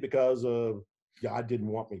succeed because of, God didn't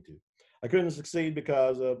want me to. I couldn't succeed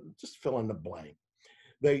because of, just fill in the blank.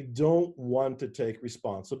 They don't want to take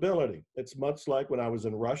responsibility. It's much like when I was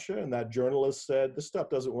in Russia and that journalist said, this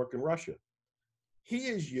stuff doesn't work in Russia. He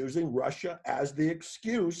is using Russia as the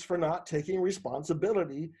excuse for not taking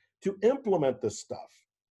responsibility to implement this stuff.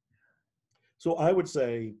 So I would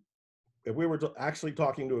say, if we were actually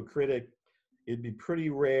talking to a critic, it'd be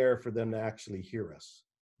pretty rare for them to actually hear us.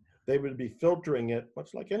 they would be filtering it,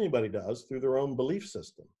 much like anybody does, through their own belief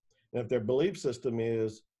system. And if their belief system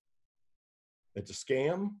is it's a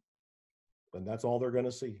scam, then that's all they're going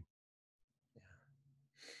to see.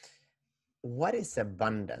 What is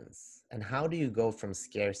abundance, and how do you go from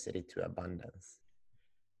scarcity to abundance?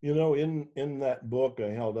 You know, in that book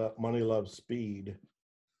I held up, Money Loves Speed,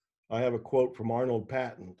 I have a quote from Arnold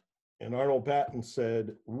Patent. And Arnold Patent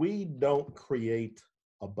said, "We don't create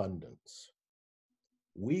abundance.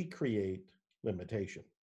 We create limitation."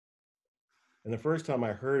 And the first time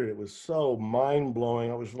I heard it, it was so mind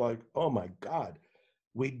blowing. I was like, oh my God,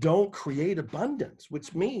 we don't create abundance,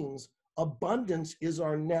 which means abundance is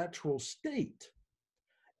our natural state.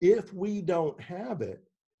 If we don't have it,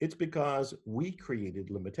 it's because we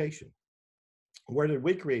created limitation. Where did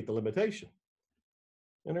we create the limitation?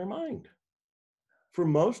 In our mind. For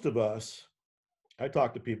most of us, I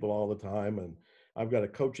talk to people all the time, and I've got a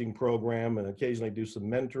coaching program and occasionally do some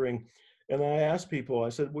mentoring. And I ask people, I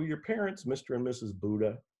said, were your parents Mr. and Mrs.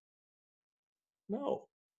 Buddha? No.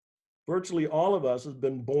 Virtually all of us have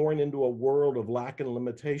been born into a world of lack and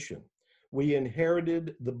limitation. We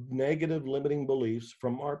inherited the negative limiting beliefs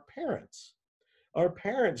from our parents. Our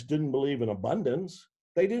parents didn't believe in abundance.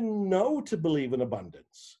 They didn't know to believe in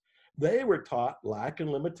abundance. They were taught lack and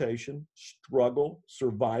limitation, struggle,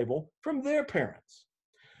 survival from their parents.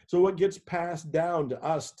 So it gets passed down to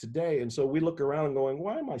us today. And so we look around and going,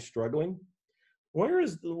 why am I struggling?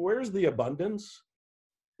 Where's the abundance?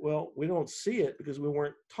 Well, we don't see it because we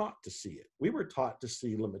weren't taught to see it. We were taught to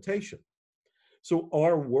see limitation. So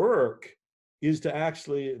our work is to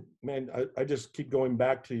actually, man, I just keep going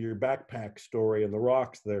back to your backpack story and the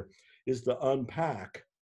rocks there, is to unpack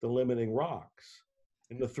the limiting rocks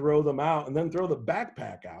and to throw them out and then throw the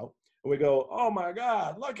backpack out. And we go, oh my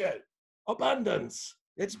God, look at abundance.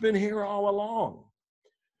 It's been here all along.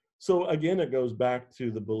 So again, it goes back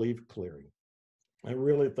to the belief clearing. I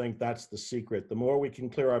really think that's the secret. The more we can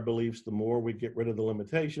clear our beliefs, the more we get rid of the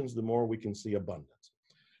limitations, the more we can see abundance.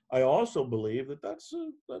 I also believe that that's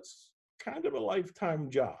kind of a lifetime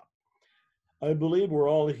job. I believe we're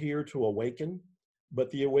all here to awaken,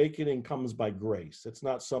 but the awakening comes by grace. It's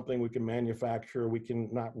not something we can manufacture. We can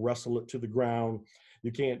not wrestle it to the ground.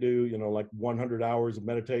 You can't do, like 100 hours of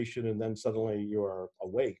meditation and then suddenly you are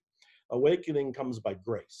awake. Awakening comes by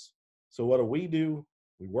grace. So what do?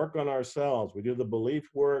 We work on ourselves. We do the belief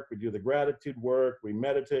work. We do the gratitude work. We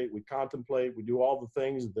meditate. We contemplate. We do all the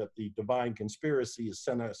things that the divine conspiracy has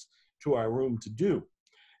sent us to our room to do.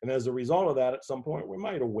 And as a result of that, at some point, we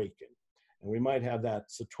might awaken and we might have that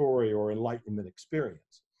satori or enlightenment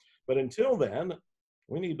experience. But until then,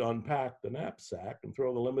 we need to unpack the knapsack and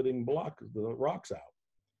throw the limiting the rocks out,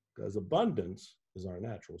 because abundance is our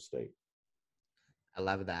natural state. I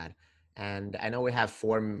love that. And I know we have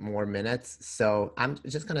 4 more minutes, so I'm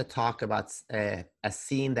just going to talk about a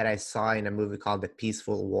scene that I saw in a movie called The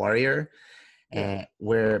Peaceful Warrior,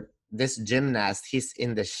 where this gymnast, he's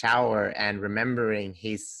in the shower and remembering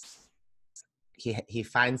he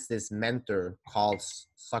finds this mentor called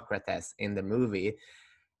Socrates in the movie,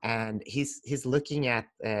 and he's looking at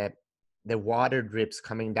the water drips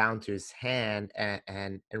coming down to his hand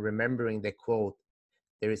and remembering the quote,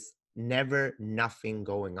 "There is never nothing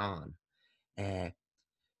going on."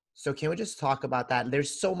 So can we just talk about that?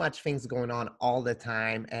 There's so much things going on all the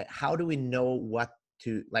time. How do we know what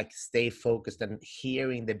to stay focused and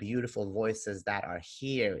hearing the beautiful voices that are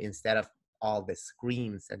here instead of all the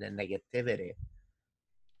screams and the negativity?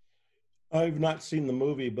 I've not seen the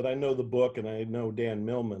movie, but I know the book and I know Dan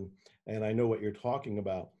Millman and I know what you're talking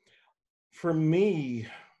about. For me,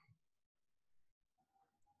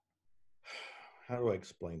 how do I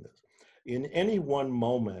explain this? In any one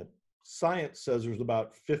moment, science says there's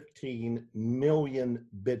about 15 million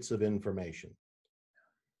bits of information.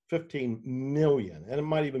 15 million, and it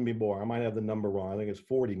might even be more. I might have the number wrong. I think it's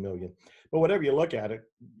 40 million. But whatever you look at it,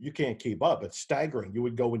 you can't keep up. It's staggering. You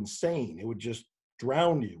would go insane. It would just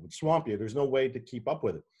drown you, it would swamp you. There's no way to keep up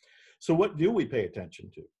with it. So what do we pay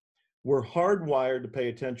attention to? We're hardwired to pay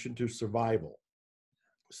attention to survival.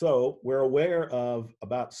 So we're aware of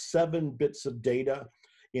about 7 bits of data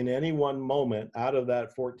in any one moment out of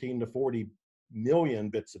that 14 to 40 million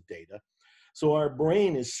bits of data. So our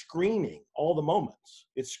brain is screening all the moments.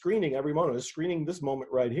 It's screening every moment. It's screening this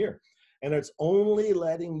moment right here. And it's only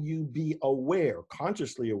letting you be aware,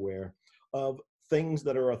 consciously aware of things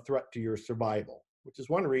that are a threat to your survival, which is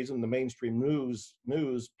one reason the mainstream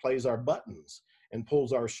news plays our buttons and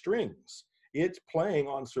pulls our strings. It's playing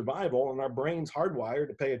on survival, and our brain's hardwired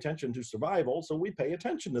to pay attention to survival, so we pay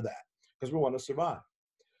attention to that because we want to survive.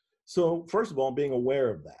 So first of all, being aware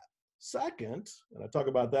of that. Second, and I talk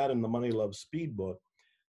about that in the Money Loves Speed book,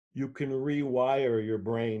 you can rewire your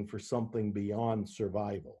brain for something beyond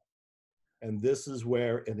survival. And this is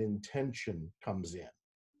where an intention comes in.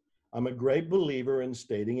 I'm a great believer in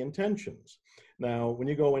stating intentions. Now, when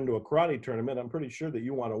you go into a karate tournament, I'm pretty sure that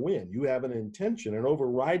you want to win. You have an intention, an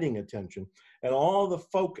overriding intention, and all the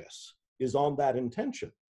focus is on that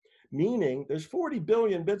intention. Meaning there's 40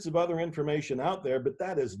 billion bits of other information out there, but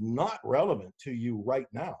that is not relevant to you right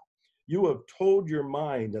now. You have told your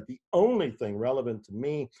mind that the only thing relevant to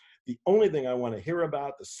me, the only thing I want to hear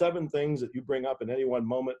about, the 7 things that you bring up in any one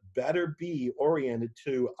moment better be oriented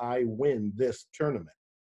to I win this tournament.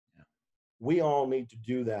 Yeah. We all need to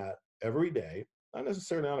do that every day, not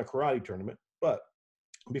necessarily on a karate tournament, but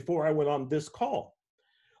before I went on this call,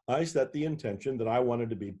 I set the intention that I wanted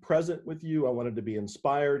to be present with you. I wanted to be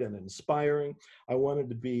inspired and inspiring. I wanted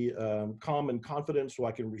to be calm and confident so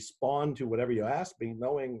I can respond to whatever you asked me,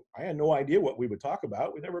 knowing I had no idea what we would talk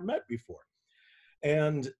about. We never met before.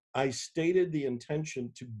 And I stated the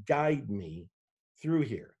intention to guide me through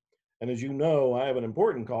here. And as you know, I have an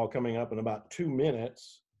important call coming up in about 2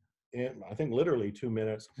 minutes, and I think literally 2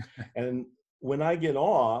 minutes. And when I get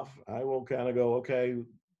off, I will kind of go, okay,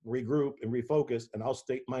 regroup and refocus, and I'll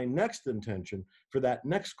state my next intention for that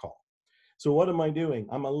next call. So what am I doing?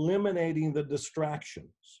 I'm eliminating the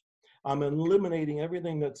distractions. I'm eliminating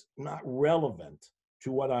everything that's not relevant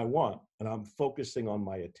to what I want, and I'm focusing on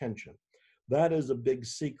my attention. That is a big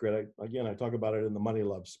secret. I talk about it in the Money,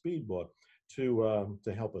 Love, Speed book to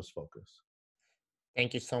help us focus.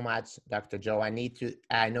 Thank you so much, Dr. Joe. I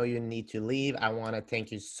know you need to leave. I want to thank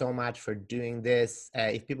you so much for doing this.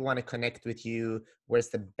 If people want to connect with you, where's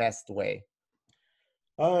the best way?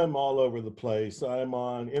 I'm all over the place. I'm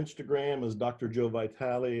on Instagram as Dr. Joe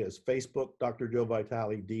Vitale, as Facebook, Dr. Joe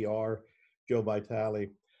Vitale, Dr. Joe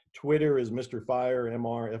Vitale. Twitter is Mr. Fire,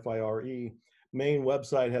 MR, FIRE. Main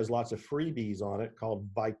website has lots of freebies on it called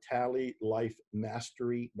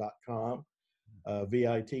vitalelifemastery.com,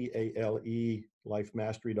 VITALE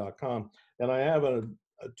lifemastery.com. And I have a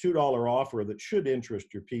 $2 offer that should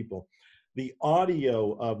interest your people. The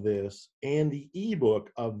audio of this and the ebook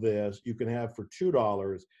of this you can have for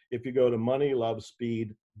 $2 if you go to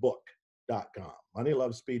moneylovespeedbook.com.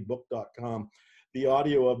 Moneylovespeedbook.com. The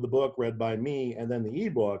audio of the book read by me and then the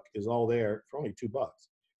ebook is all there for only $2. If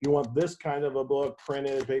you want this kind of a book,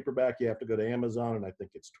 printed, paperback, you have to go to Amazon, and I think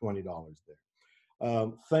it's $20 there.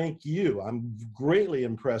 Thank you. I'm greatly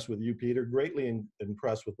impressed with you, Peter, greatly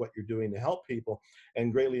impressed with what you're doing to help people,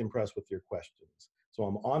 and greatly impressed with your questions. So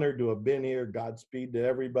I'm honored to have been here. Godspeed to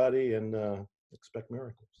everybody, and expect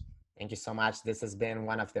miracles. Thank you so much. This has been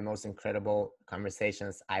one of the most incredible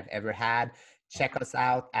conversations I've ever had. Check us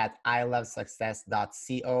out at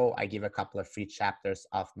ilovesuccess.co. I give a couple of free chapters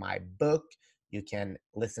of my book. You can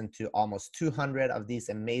listen to almost 200 of these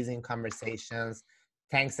amazing conversations.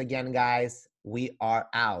 Thanks again, guys. We are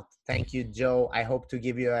out. Thank you, Joe. I hope to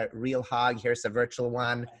give you a real hug. Here's a virtual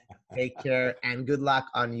one. Take care and good luck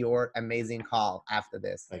on your amazing call after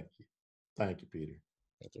this. Thank you. Thank you, Peter.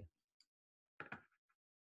 Thank you.